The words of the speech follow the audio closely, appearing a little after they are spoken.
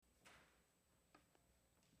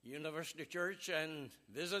University Church and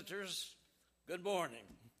visitors, good morning.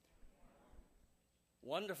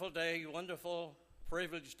 Wonderful day, wonderful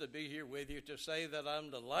privilege to be here with you. To say that I'm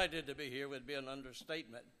delighted to be here would be an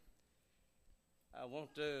understatement. I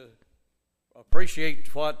want to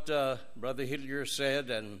appreciate what Brother Hillier said,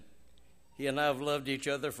 and he and I have loved each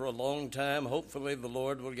other for a long time. Hopefully the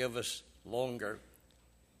Lord will give us longer.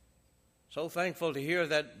 So thankful to hear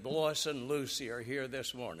that Blois and Lucy are here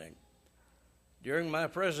this morning. During my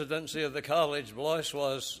presidency of the college, Blois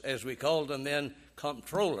was, as we called him then,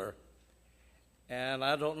 comptroller. And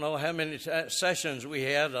I don't know how many sessions we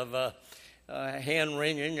had of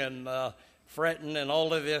hand-wringing and fretting and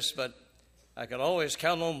all of this, but I could always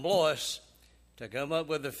count on Blois to come up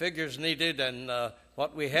with the figures needed and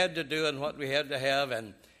what we had to do and what we had to have.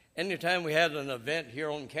 And anytime we had an event here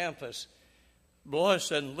on campus, Blois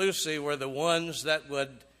and Lucy were the ones that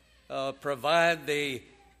would provide the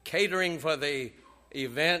catering for the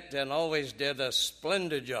event and always did a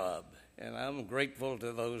splendid job. And I'm grateful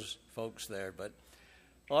to those folks there. But,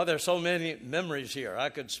 there's so many memories here. I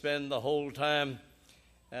could spend the whole time.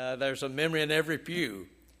 There's a memory in every pew.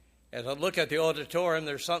 As I look at the auditorium,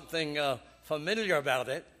 there's something familiar about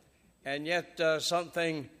it, and yet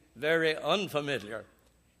something very unfamiliar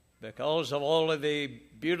because of all of the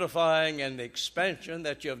beautifying and the expansion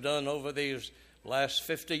that you've done over these last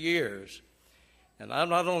 50 years. And I'm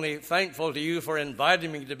not only thankful to you for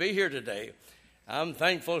inviting me to be here today, I'm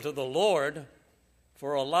thankful to the Lord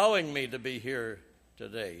for allowing me to be here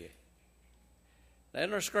today.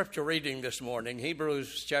 In our scripture reading this morning,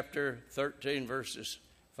 Hebrews chapter 13, verses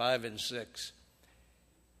 5 and 6.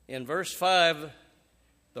 In verse 5,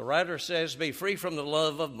 the writer says, "Be free from the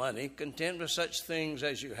love of money, content with such things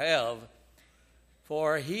as you have,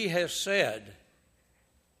 for he has said,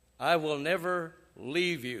 I will never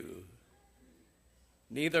leave you,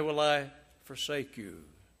 neither will I forsake you."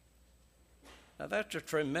 Now that's a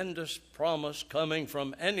tremendous promise coming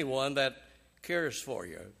from anyone that cares for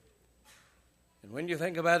you. And when you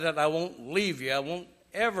think about it, I won't leave you, I won't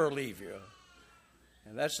ever leave you.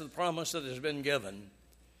 And that's the promise that has been given.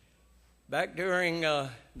 Back during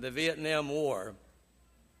the Vietnam War,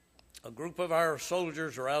 a group of our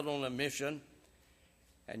soldiers were out on a mission.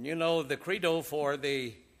 And you know, the credo for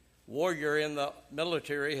the warrior in the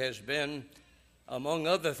military has been, among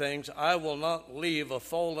other things, I will not leave a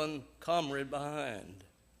fallen comrade behind.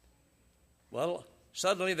 Well,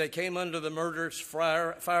 suddenly they came under the murderous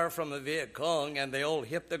fire from the Viet Cong, and they all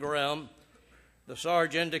hit the ground. The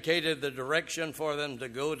Sarge indicated the direction for them to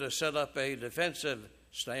go to set up a defensive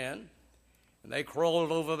stand. And they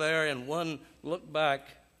crawled over there, and one looked back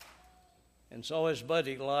and saw his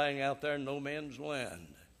buddy lying out there in no man's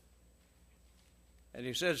land. And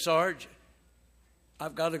he said, "Sarge,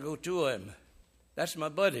 I've got to go to him. That's my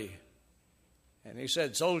buddy." And he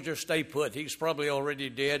said, "Soldier, stay put. He's probably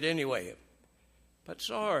already dead anyway." "But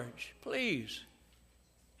Sarge, please,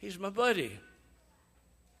 he's my buddy."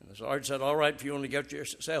 And the sergeant said, "All right, if you want to get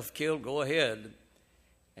yourself killed, go ahead."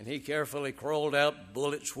 And he carefully crawled out,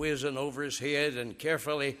 bullets whizzing over his head, and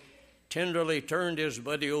carefully, tenderly turned his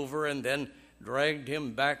buddy over and then dragged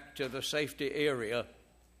him back to the safety area.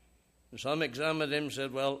 And some examined him and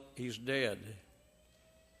said, "Well, he's dead."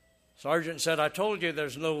 Sergeant said, "I told you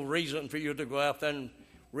there's no reason for you to go out there and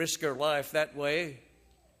risk your life that way."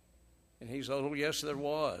 And he said, "Oh, yes, there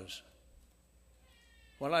was."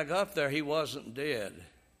 When I got there, he wasn't dead.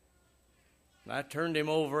 And I turned him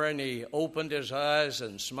over, and he opened his eyes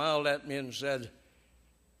and smiled at me and said,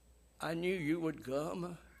 "I knew you would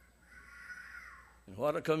come. And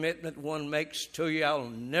what a commitment one makes to you. I'll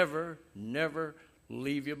never, never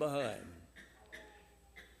leave you behind."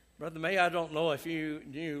 Brother May, I don't know if you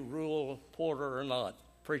knew Ruel Porter or not,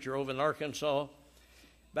 preacher over in Arkansas.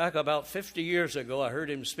 Back about 50 years ago, I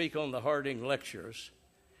heard him speak on the Harding lectures.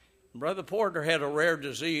 Brother Porter had a rare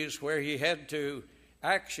disease where he had to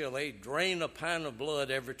actually drain a pint of blood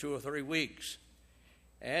every 2 or 3 weeks.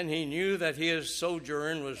 And he knew that his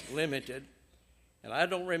sojourn was limited. And I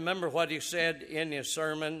don't remember what he said in his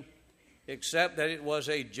sermon, except that it was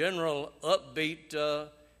a general, upbeat,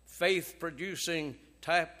 faith-producing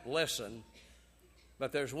type lesson.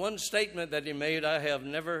 But there's one statement that he made I have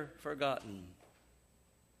never forgotten.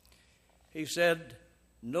 He said,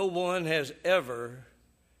 "No one has ever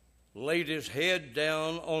laid his head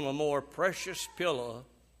down on a more precious pillow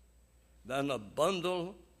than a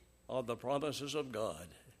bundle of the promises of God."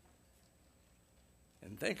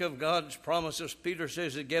 And think of God's promises. Peter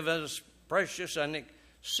says He gives us precious and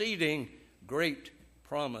exceeding great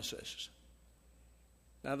promises.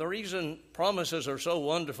 Now, the reason promises are so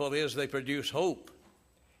wonderful is they produce hope.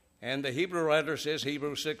 And the Hebrew writer says,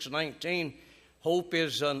 Hebrews 6:19, Hope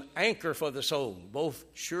is an anchor for the soul, both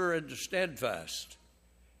sure and steadfast.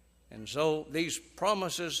 And so these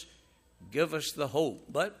promises give us the hope.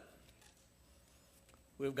 But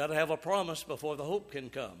we've got to have a promise before the hope can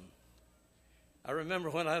come. I remember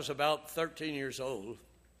when I was about 13 years old,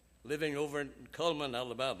 living over in Cullman,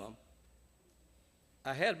 Alabama,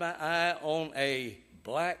 I had my eye on a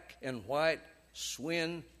black and white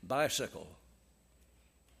Schwinn bicycle.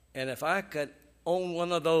 And if I could own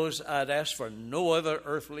one of those, I'd ask for no other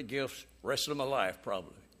earthly gifts the rest of my life,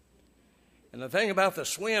 probably. And the thing about the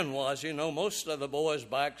Schwinn was, most of the boys'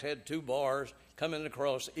 bikes had two bars coming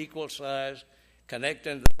across equal size,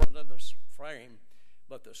 connecting to the front of the frame.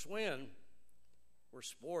 But the Schwinn were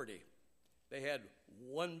sporty. They had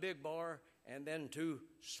one big bar and then two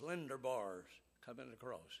slender bars coming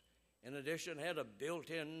across. In addition, had a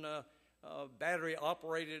built-in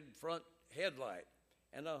battery-operated front headlight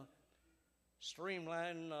and a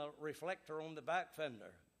streamlined reflector on the back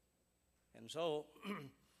fender. And so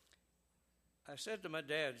I said to my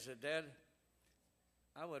dad, Dad,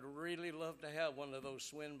 I would really love to have one of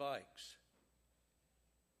those Schwinn bikes.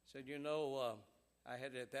 He said, I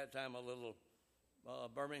had at that time a little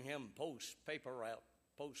Birmingham Post paper route.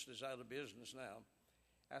 Post is out of business now.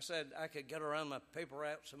 I said I could get around my paper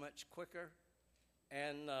route so much quicker,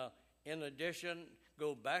 and in addition,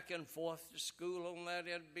 go back and forth to school on that.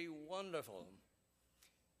 It'd be wonderful.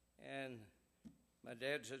 And my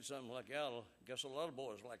dad said something like, I guess a lot of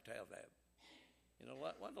boys like to have that.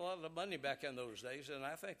 What a lot of money back in those days, and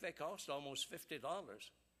I think they cost almost $50.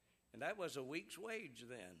 And that was a week's wage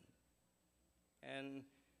then. And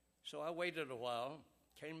so I waited a while,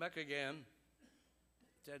 came back again,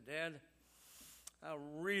 said, Dad, I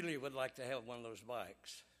really would like to have one of those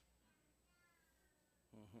bikes.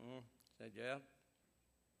 Said, yeah,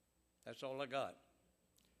 that's all I got.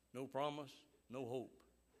 No promise, no hope.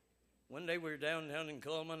 One day we were downtown in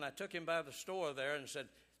Cullman. I took him by the store there and said,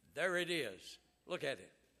 there it is. Look at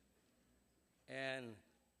it. And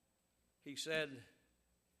he said,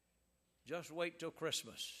 just wait till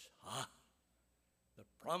Christmas. The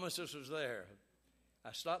promises was there.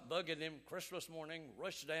 I stopped bugging him Christmas morning,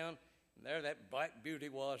 rushed down, and there that black beauty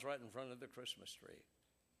was right in front of the Christmas tree.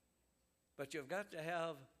 But you've got to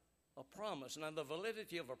have a promise. Now, the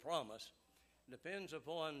validity of a promise depends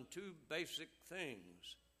upon two basic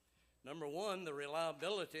things. Number one, the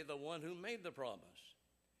reliability of the one who made the promise.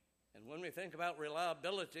 And when we think about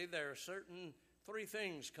reliability, there are certain three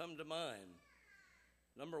things come to mind.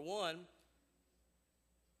 Number one,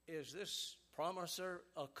 is this promiser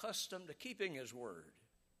accustomed to keeping his word?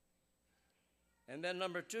 And then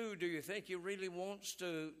number two, do you think he really wants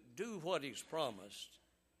to do what he's promised?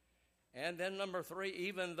 And then number three,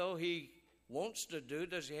 even though he wants to do,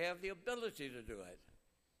 does he have the ability to do it?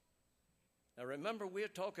 Now remember, we're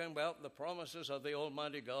talking about the promises of the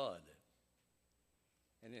Almighty God.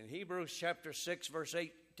 And in Hebrews chapter 6, verse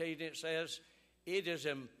 18, it says, it is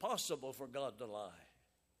impossible for God to lie.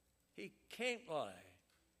 He can't lie.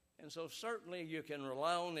 And so certainly you can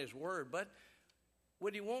rely on his word, but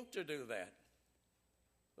would he want to do that?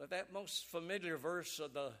 But that most familiar verse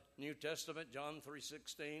of the New Testament, John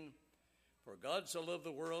 3:16, for God so loved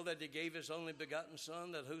the world that he gave his only begotten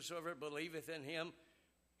Son, that whosoever believeth in him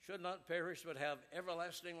should not perish but have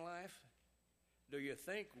everlasting life. Do you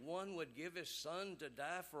think one would give his son to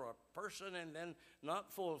die for a person and then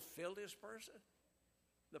not fulfill his person,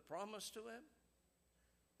 the promise to him?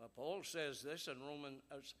 Well, Paul says this in Romans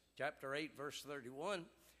chapter 8, verse 31.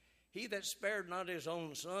 He that spared not his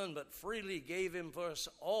own son, but freely gave him for us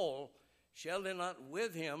all, shall he not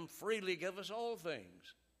with him freely give us all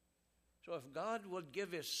things? So if God would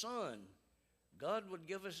give his son, God would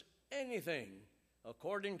give us anything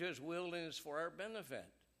according to his will and is for our benefit.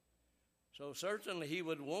 So certainly he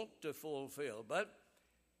would want to fulfill. But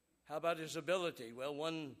how about his ability? Well,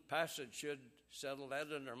 one passage should settle that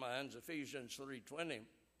in our minds, Ephesians 3:20.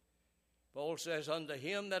 Paul says, unto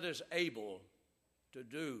him that is able to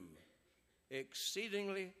do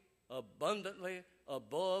exceedingly abundantly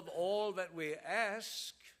above all that we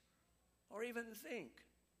ask or even think.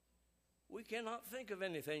 We cannot think of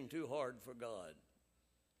anything too hard for God.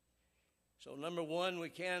 So number one, we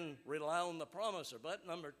can rely on the promiser. But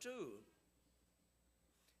number two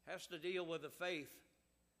has to deal with the faith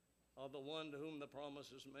of the one to whom the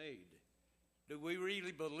promise is made. Do we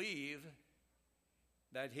really believe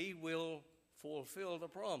that he will fulfill the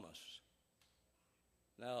promise?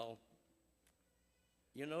 Now,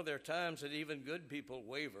 there are times that even good people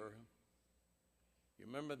waver. You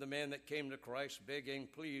remember the man that came to Christ begging,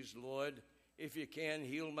 please, Lord, if you can,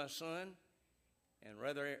 heal my son? And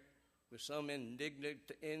rather, with some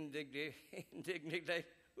indignity,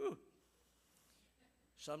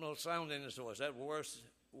 Some little sound in his voice. That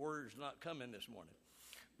word's not coming this morning.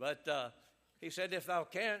 But he said, if thou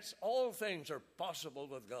canst, all things are possible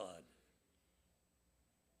with God,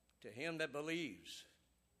 to him that believes.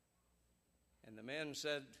 And the man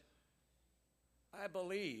said, I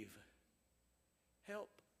believe.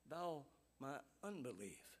 Help thou my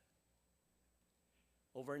unbelief.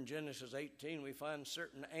 Over in Genesis 18, we find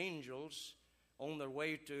certain angels on their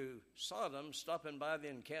way to Sodom, stopping by the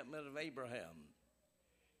encampment of Abraham.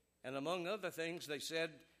 And among other things, they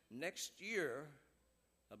said, next year,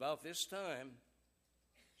 about this time,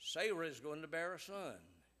 Sarah is going to bear a son.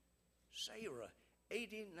 Sarah,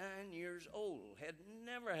 89 years old, had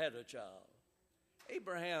never had a child.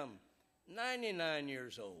 Abraham, 99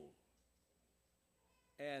 years old.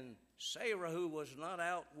 And Sarah, who was not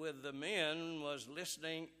out with the men, was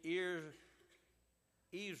listening,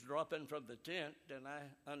 eavesdropping from the tent. And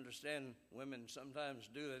I understand women sometimes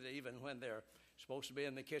do that even when they're supposed to be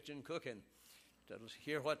in the kitchen cooking, to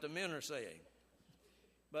hear what the men are saying.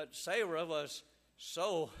 But Sarah was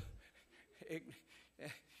so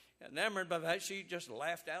enamored by that, she just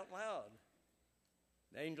laughed out loud.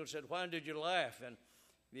 The angel said, why did you laugh? And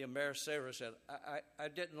the embarrassed Sarah said, I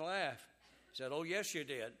didn't laugh. He said, oh, yes, you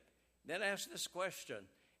did. Then ask this question,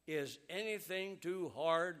 is anything too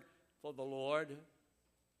hard for the Lord?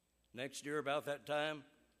 Next year, about that time,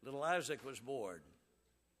 little Isaac was born.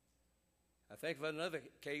 I think of another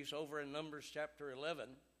case over in Numbers chapter 11.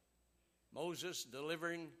 Moses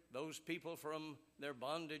delivering those people from their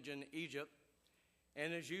bondage in Egypt.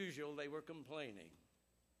 And as usual, they were complaining.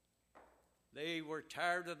 They were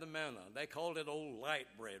tired of the manna. They called it old light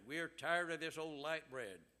bread. We are tired of this old light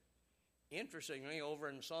bread. Interestingly, over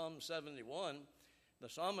in Psalm 71, the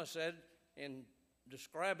psalmist said, in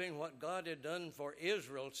describing what God had done for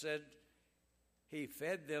Israel, said, he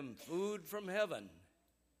fed them food from heaven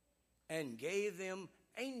and gave them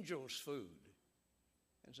angels' food.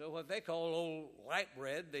 And so what they call old light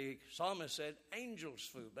bread, the psalmist said angels'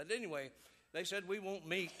 food. But anyway, they said, we won't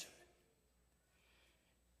meat.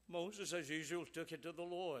 Moses, as usual, took it to the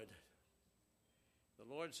Lord.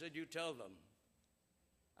 The Lord said, you tell them,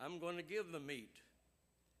 I'm going to give them meat.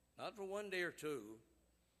 Not for 1 day or 2,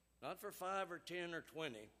 not for 5 or 10 or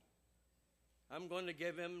 20. I'm going to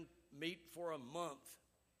give them meat for a month.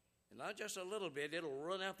 And not just a little bit, it'll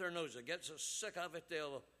run out their nose. It gets so sick of it,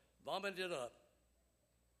 they'll vomit it up.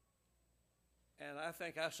 And I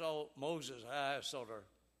think I saw Moses' eyes sort of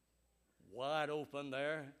wide open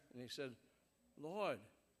there. And he said, Lord,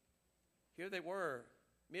 here they were,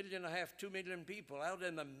 1.5 million, 2 million people out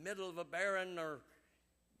in the middle of a barren or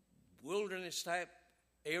wilderness type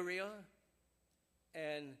area.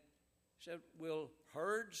 And said, will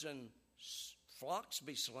herds and flocks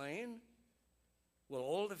be slain? Will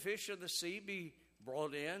all the fish of the sea be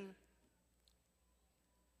brought in?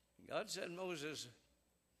 God said, Moses,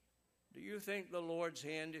 do you think the Lord's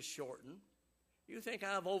hand is shortened? You think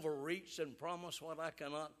I've overreached and promised what I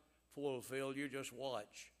cannot fulfill? You just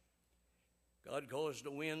watch. God caused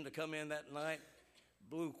the wind to come in that night,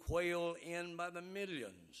 blew quail in by the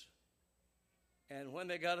millions. And when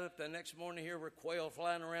they got up the next morning, here were quail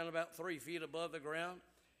flying around about 3 feet above the ground,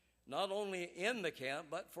 not only in the camp,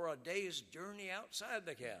 but for a day's journey outside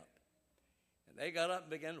the camp. And they got up and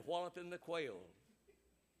began walloping the quail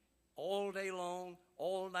all day long,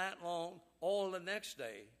 all night long, all the next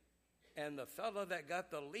day. And the fellow that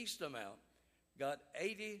got the least amount got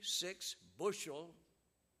 86 bushel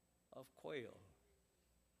of quail.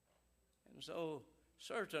 And so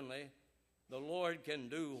certainly the Lord can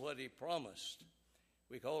do what he promised.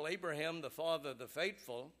 We call Abraham the father of the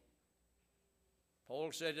faithful.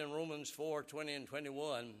 Paul said in Romans 4:20 and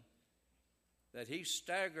 21 that he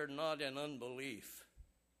staggered not in unbelief,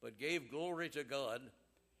 but gave glory to God,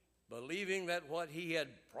 believing that what he had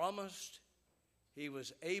promised, he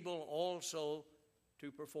was able also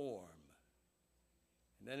to perform.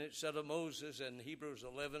 And then it said of Moses in Hebrews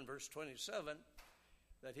 11, verse 27,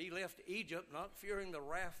 that he left Egypt not fearing the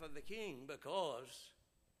wrath of the king, because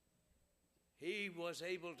he was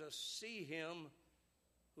able to see him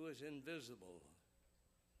who is invisible.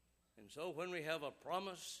 And so when we have a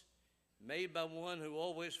promise made by one who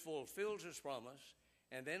always fulfills his promise,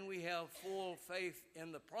 and then we have full faith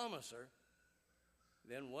in the promiser,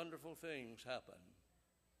 then wonderful things happen.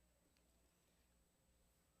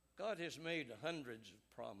 God has made hundreds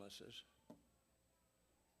of promises,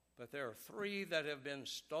 but there are 3 that have been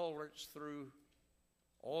stalwarts through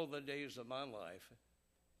all the days of my life,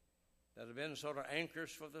 that have been sort of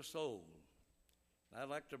anchors for the soul. I'd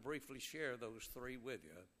like to briefly share those 3 with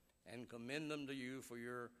you and commend them to you for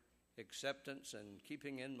your acceptance and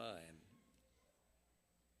keeping in mind.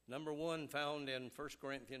 Number one, found in 1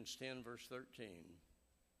 Corinthians 10, verse 13.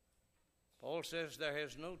 Paul says, there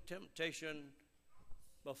has no temptation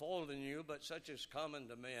befallen you, but such is common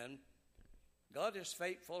to men. God is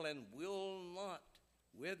faithful and will not,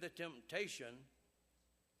 with the temptation,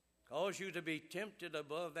 cause you to be tempted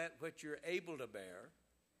above that which you're able to bear,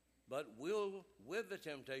 but will, with the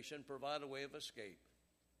temptation, provide a way of escape.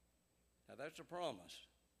 Now, that's a promise.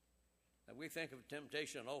 Now, we think of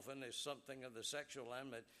temptation often as something of the sexual line,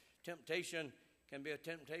 but temptation can be a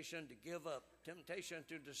temptation to give up, temptation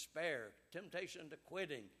to despair, temptation to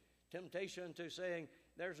quitting, temptation to saying,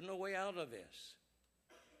 there's no way out of this.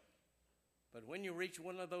 But when you reach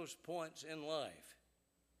one of those points in life,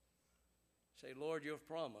 say, Lord, you've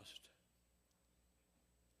promised.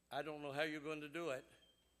 I don't know how you're going to do it.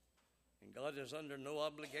 And God is under no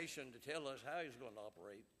obligation to tell us how he's going to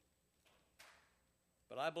operate.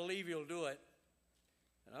 But I believe you'll do it.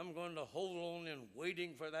 And I'm going to hold on and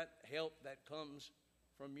waiting for that help that comes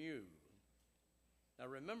from you. Now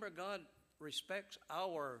remember, God respects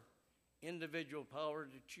our individual power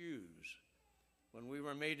to choose. When we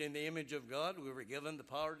were made in the image of God, we were given the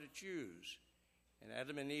power to choose. And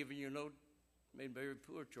Adam and Eve, made very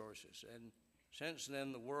poor choices. And since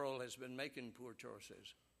then, the world has been making poor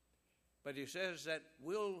choices. But he says that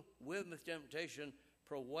we'll, with the temptation,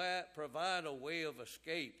 provide a way of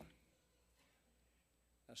escape.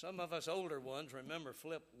 Now, some of us older ones remember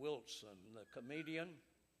Flip Wilson, the comedian,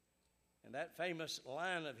 and that famous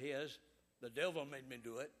line of his, the devil made me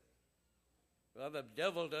do it. Well, the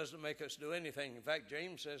devil doesn't make us do anything. In fact,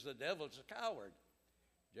 James says the devil's a coward.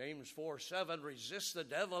 James 4:7, resist the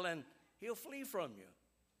devil and he'll flee from you.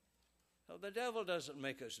 So the devil doesn't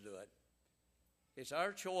make us do it. It's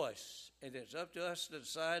our choice, and it's up to us to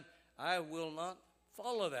decide, I will not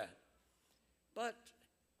follow that. But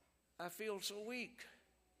I feel so weak.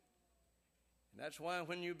 And that's why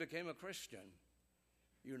when you became a Christian,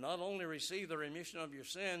 you not only received the remission of your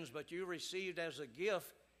sins, but you received as a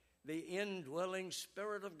gift the indwelling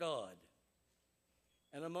Spirit of God.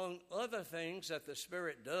 And among other things that the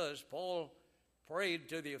Spirit does, Paul prayed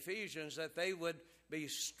to the Ephesians that they would be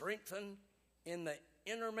strengthened in the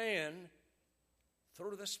inner man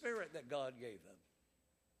through the Spirit that God gave them.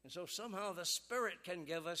 And so somehow the Spirit can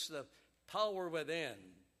give us the power within.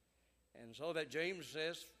 And so that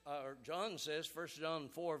John says, 1 John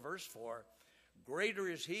 4, verse 4, greater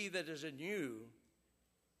is he that is in you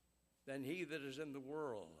than he that is in the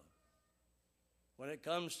world. When it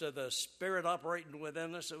comes to the Spirit operating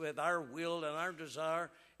within us with our will and our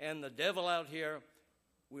desire and the devil out here,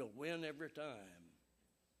 we'll win every time.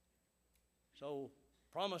 So,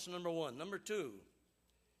 promise number one. Number two,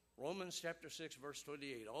 Romans chapter 6, verse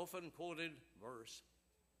 28, often quoted verse.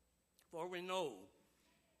 For we know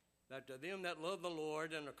that to them that love the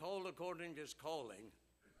Lord and are called according to his calling,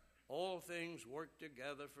 all things work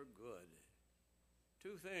together for good.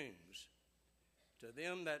 Two things. To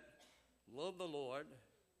them that love the Lord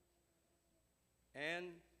and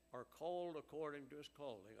are called according to his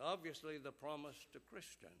calling. Obviously, the promise to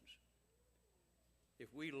Christians.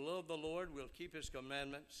 If we love the Lord, we'll keep his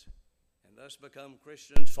commandments and thus become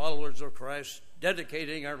Christians, followers of Christ,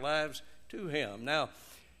 dedicating our lives to him. Now,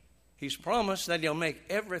 he's promised that he'll make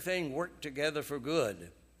everything work together for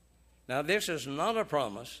good. Now, this is not a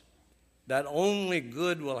promise that only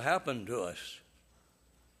good will happen to us.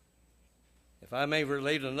 If I may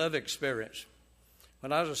relate another experience.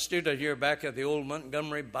 When I was a student here back at the old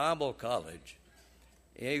Montgomery Bible College,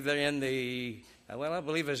 either in I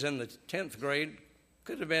believe it was in the 10th grade,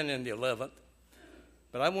 could have been in the 11th,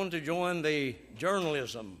 but I wanted to join the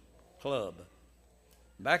journalism club.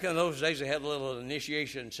 Back in those days, they had a little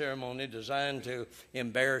initiation ceremony designed to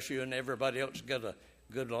embarrass you and everybody else get a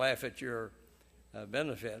good laugh at your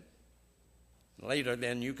benefit. Later,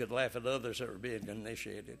 then, you could laugh at others that were being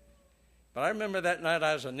initiated. But I remember that night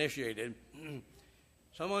I was initiated.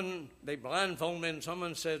 They blindfolded me and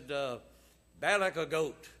someone said, baa like a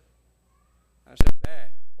goat. I said,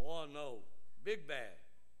 baa. Oh, no. Big baa.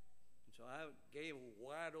 And so I gave a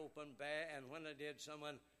wide open baa, and when I did,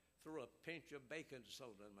 someone threw a pinch of baking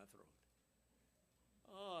soda in my throat.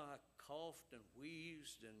 Oh, I coughed and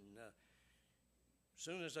wheezed, and as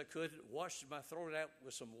soon as I could, washed my throat out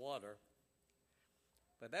with some water.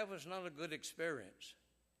 But that was not a good experience.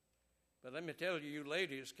 But let me tell you, you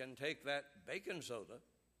ladies can take that baking soda,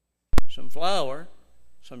 some flour,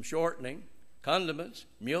 some shortening, condiments,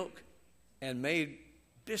 milk, and made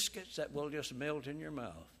biscuits that will just melt in your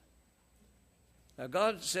mouth. Now,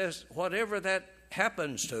 God says, whatever that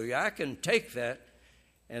happens to you, I can take that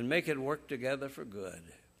and make it work together for good.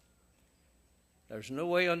 There's no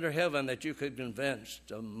way under heaven that you could convince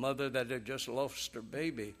a mother that had just lost her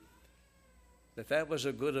baby that was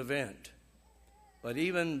a good event. But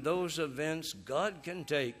even those events God can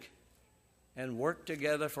take and work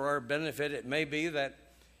together for our benefit. It may be that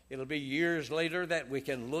it'll be years later that we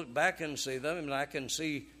can look back and see them, and I can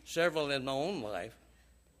see several in my own life.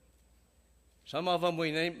 Some of them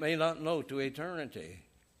we may not know to eternity.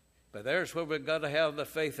 But there's where we've got to have the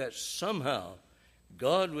faith that somehow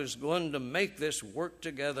God was going to make this work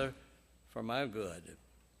together for my good.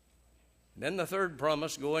 Then the third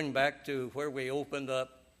promise, going back to where we opened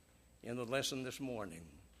up in the lesson this morning.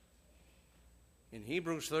 In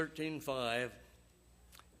Hebrews 13:5,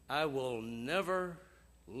 I will never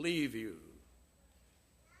leave you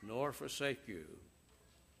nor forsake you.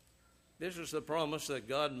 This is the promise that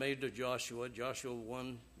God made to Joshua, Joshua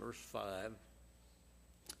 1, verse 5.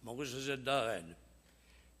 Moses had died.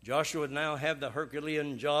 Joshua now had the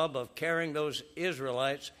Herculean job of carrying those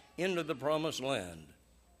Israelites into the promised land.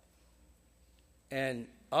 And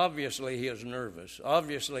obviously he was nervous.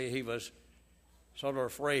 Obviously he was sort of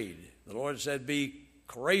afraid. The Lord said, be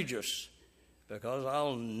courageous, because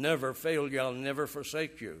I'll never fail you. I'll never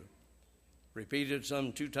forsake you. Repeated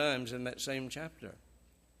some 2 times in that same chapter.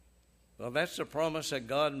 Well, that's the promise that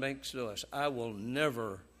God makes to us. I will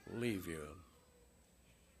never leave you.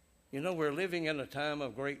 You know, we're living in a time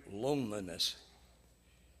of great loneliness.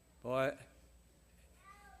 Boy,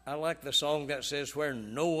 I like the song that says, where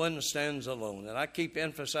no one stands alone. And I keep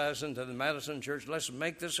emphasizing to the Madison church, let's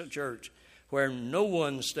make this a church where no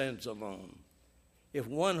one stands alone. If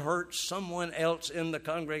one hurts, someone else in the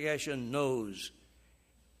congregation knows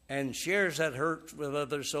and shares that hurt with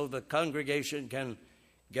others so the congregation can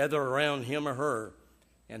gather around him or her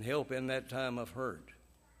and help in that time of hurt.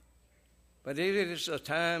 But it is a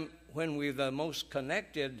time when we're the most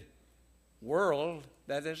connected world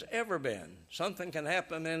that has ever been. Something can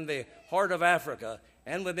happen in the heart of Africa,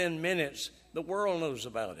 and within minutes, the world knows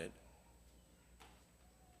about it.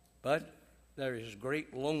 But there is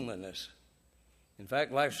great loneliness. In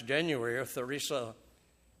fact, last January, Theresa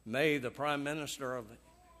May, the Prime Minister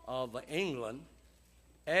of England,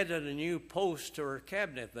 added a new post to her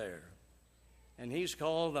cabinet there. And he's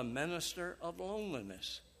called the Minister of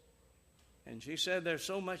Loneliness. And she said there's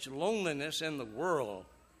so much loneliness in the world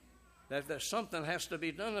that there's something has to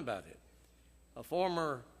be done about it. A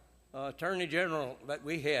former Attorney General that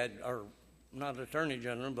we had, or not Attorney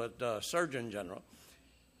General, but Surgeon General,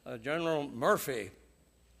 General Murphy,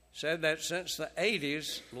 said that since the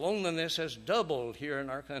 80s, loneliness has doubled here in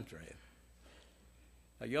our country.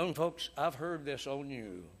 Young folks, I've heard this on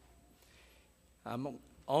you. I'm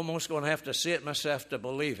almost going to have to see it myself to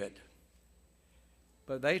believe it.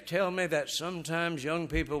 But they tell me that sometimes young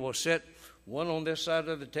people will sit one on this side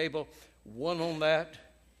of the table, one on that,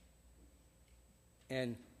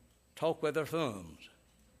 and talk with their thumbs.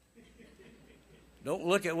 Don't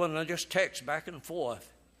look at one another, just text back and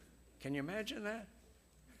forth. Can you imagine that?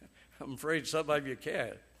 I'm afraid some of you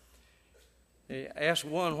can. Ask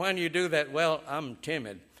one, why do you do that? Well, I'm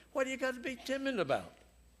timid. What do you got to be timid about?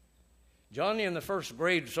 Johnny in the first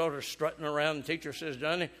grade sort of strutting around. The teacher says,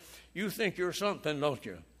 Johnny, you think you're something, don't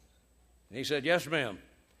you? And he said, yes, ma'am.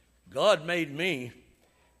 God made me,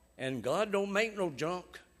 and God don't make no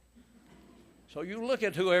junk. So you look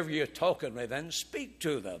at whoever you're talking with and speak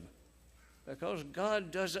to them, because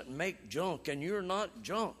God doesn't make junk, and you're not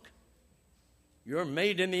junk. You're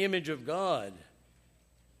made in the image of God.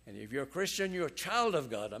 And if you're a Christian, you're a child of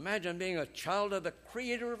God. Imagine being a child of the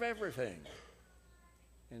Creator of everything.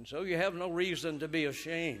 And so you have no reason to be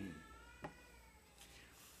ashamed.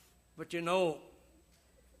 But you know,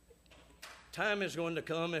 time is going to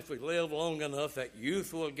come, if we live long enough, that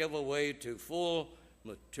youth will give way to full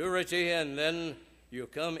maturity, and then you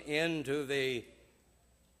come into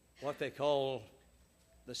what they call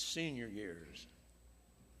the senior years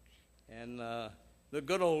and the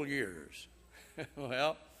good old years.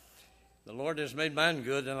 Well, the Lord has made mine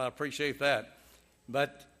good, and I appreciate that.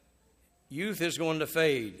 But youth is going to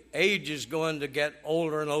fade. Age is going to get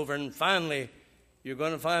older and older, and finally you're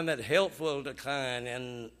going to find that health will decline,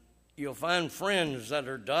 and you'll find friends that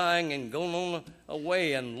are dying and going on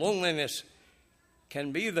away, and loneliness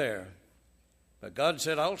can be there. But God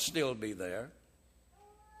said, I'll still be there.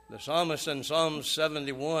 The psalmist in Psalm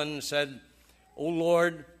 71 said, O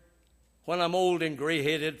Lord, when I'm old and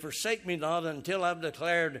gray-headed, forsake me not until I've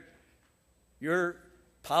declared your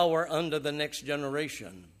power unto the next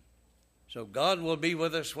generation. So God will be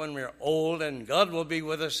with us when we're old, and God will be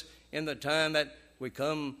with us in the time that we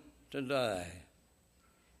come to die.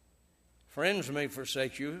 Friends may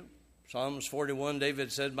forsake you. Psalms 41,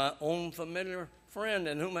 David said, my own familiar friend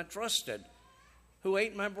in whom I trusted, who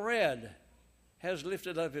ate my bread, has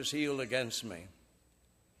lifted up his heel against me.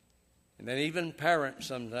 And then even parents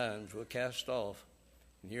sometimes will cast off.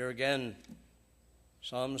 And here again,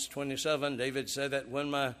 Psalms 27, David said that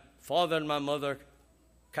when my father and my mother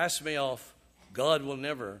cast me off, God will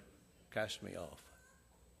never cast me off.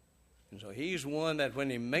 And so he's one that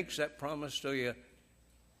when he makes that promise to you,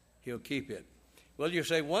 he'll keep it. Well, you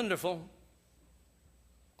say, wonderful.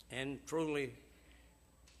 And truly,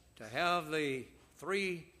 to have the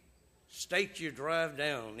 3 stakes you drive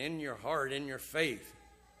down in your heart, in your faith,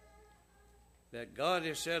 that God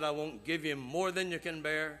has said, I won't give you more than you can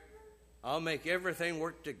bear. I'll make everything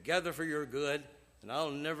work together for your good, and I'll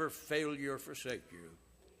never fail you or forsake you.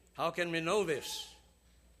 How can we know this?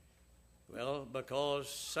 Well, because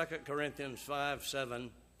 2 Corinthians 5:7,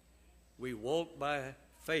 we walk by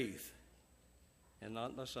faith and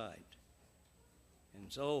not by sight.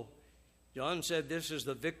 And so John said this is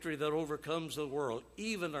the victory that overcomes the world,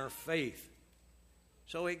 even our faith.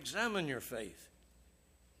 So examine your faith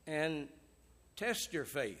and test your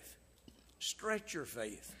faith. Stretch your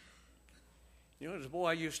faith. You know, as a boy,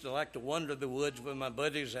 I used to like to wander the woods with my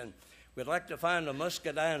buddies, and we'd like to find a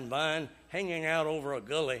muscadine vine hanging out over a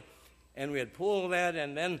gully, and we'd pull that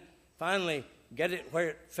and then finally get it where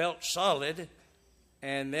it felt solid,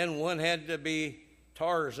 and then one had to be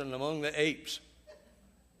Tarzan among the apes.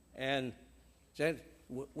 And said,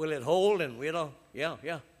 will it hold? And we don't, yeah,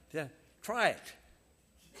 try it.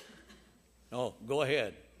 No, go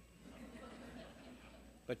ahead.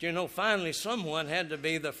 But you know, finally someone had to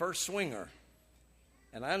be the first swinger.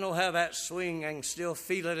 And I know how that swing, I can still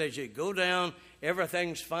feel it as you go down.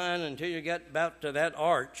 Everything's fine until you get about to that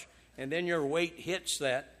arch, and then your weight hits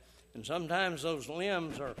that. And sometimes those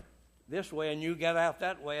limbs are this way, and you get out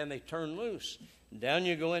that way, and they turn loose. And down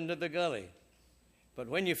you go into the gully. But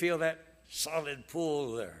when you feel that solid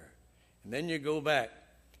pull there, and then you go back,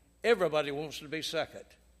 everybody wants to be second.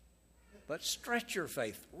 But stretch your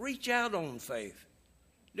faith. Reach out on faith.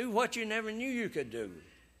 Do what you never knew you could do.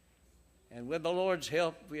 And with the Lord's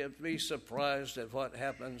help, we'll be surprised at what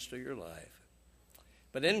happens to your life.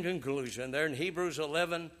 But in conclusion, there in Hebrews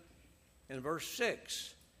 11, in verse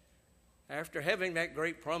 6, after having that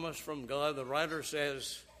great promise from God, the writer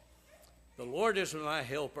says, the Lord is my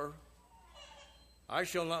helper. I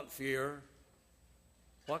shall not fear.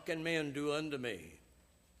 What can man do unto me?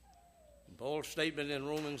 And Paul's statement in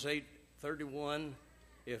Romans 8:31,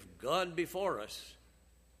 if God be for us,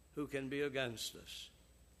 who can be against us?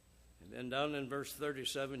 And then down in verse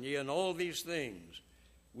 37, yea, in all these things,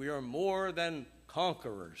 we are more than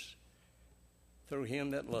conquerors through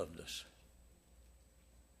him that loved us.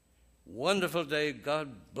 Wonderful day. God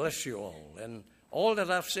bless you all. And all that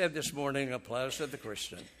I've said this morning applies to the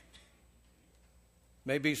Christian.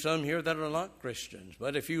 Maybe some here that are not Christians,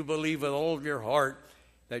 but if you believe with all of your heart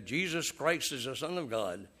that Jesus Christ is the Son of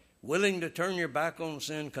God, willing to turn your back on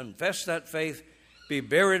sin, confess that faith, be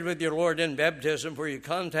buried with your Lord in baptism where you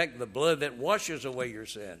contact the blood that washes away your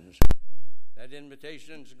sins, that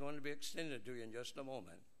invitation is going to be extended to you in just a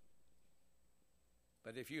moment.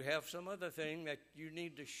 But if you have some other thing that you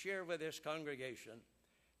need to share with this congregation,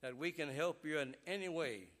 that we can help you in any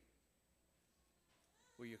way,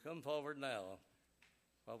 will you come forward now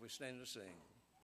while we stand to sing?